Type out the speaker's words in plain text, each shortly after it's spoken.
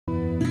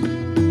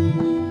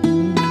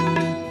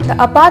The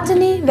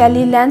Apatani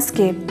Valley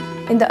landscape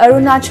in the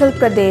Arunachal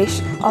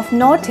Pradesh of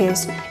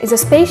Northeast is a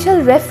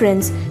special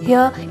reference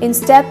here in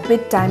step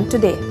with time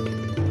today.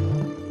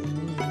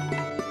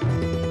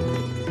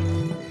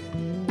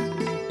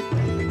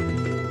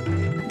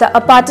 The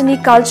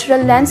Apatani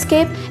cultural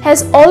landscape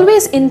has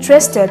always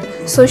interested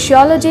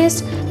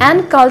sociologists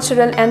and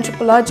cultural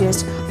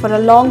anthropologists for a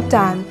long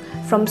time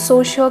from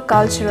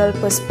socio-cultural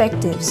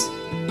perspectives.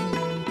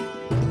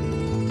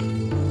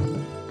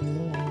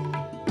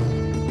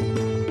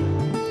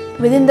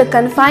 Within the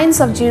confines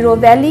of Ziro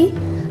Valley,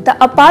 the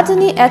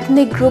Apatani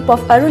ethnic group of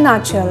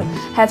Arunachal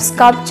have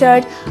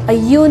sculptured a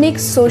unique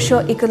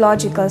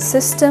socio-ecological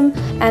system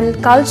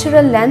and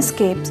cultural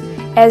landscapes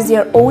as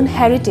their own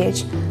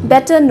heritage,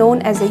 better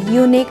known as a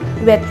unique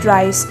wet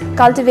rice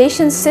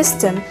cultivation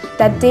system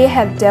that they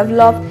have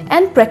developed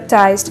and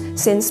practiced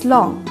since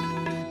long.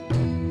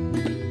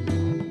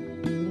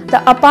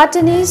 The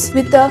Apatanis,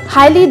 with the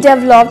highly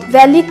developed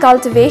valley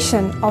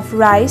cultivation of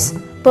rice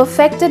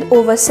perfected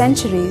over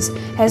centuries,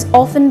 has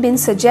often been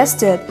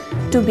suggested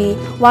to be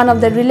one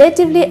of the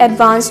relatively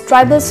advanced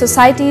tribal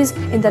societies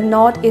in the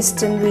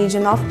northeastern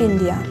region of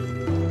India.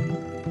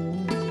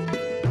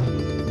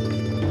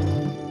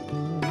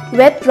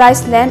 Wet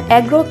rice land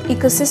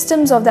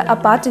agro-ecosystems of the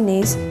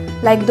Apatanis,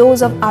 like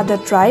those of other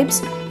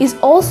tribes, is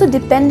also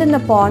dependent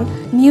upon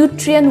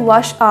nutrient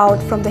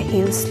washout from the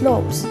hill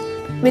slopes.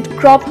 With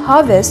crop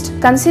harvest,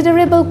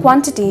 considerable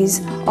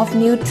quantities of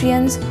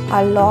nutrients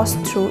are lost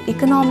through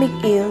economic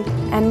yield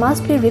and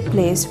must be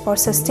replaced for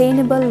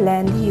sustainable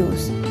land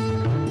use.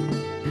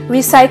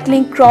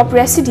 Recycling crop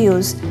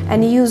residues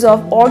and use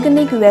of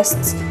organic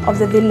wastes of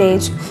the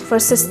village for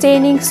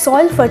sustaining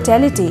soil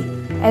fertility,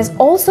 as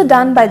also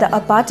done by the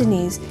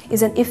Apatanis,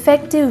 is an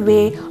effective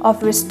way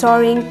of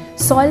restoring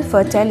soil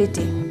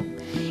fertility.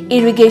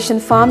 Irrigation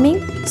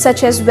farming,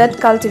 such as wet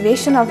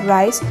cultivation of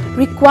rice,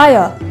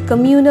 require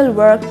communal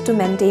work to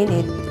maintain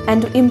it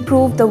and to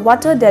improve the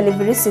water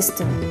delivery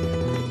system.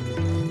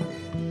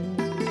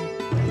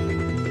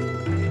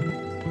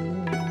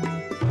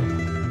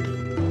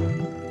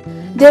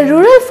 Their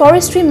rural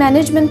forestry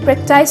management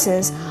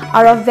practices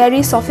are of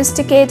very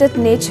sophisticated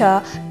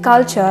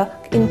nature-culture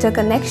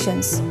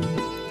interconnections.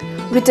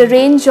 With a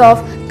range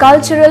of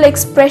cultural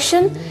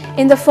expression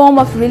in the form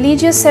of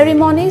religious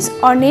ceremonies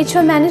or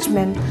nature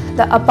management,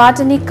 the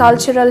Apatani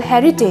cultural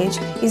heritage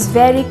is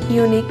very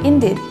unique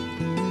indeed.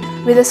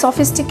 With a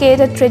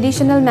sophisticated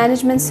traditional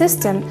management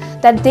system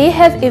that they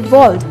have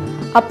evolved,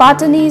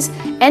 Apatanis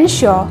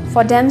ensure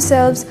for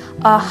themselves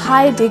a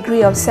high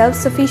degree of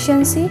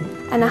self-sufficiency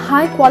and a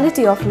high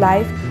quality of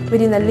life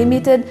within a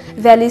limited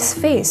valley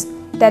space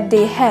that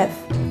they have.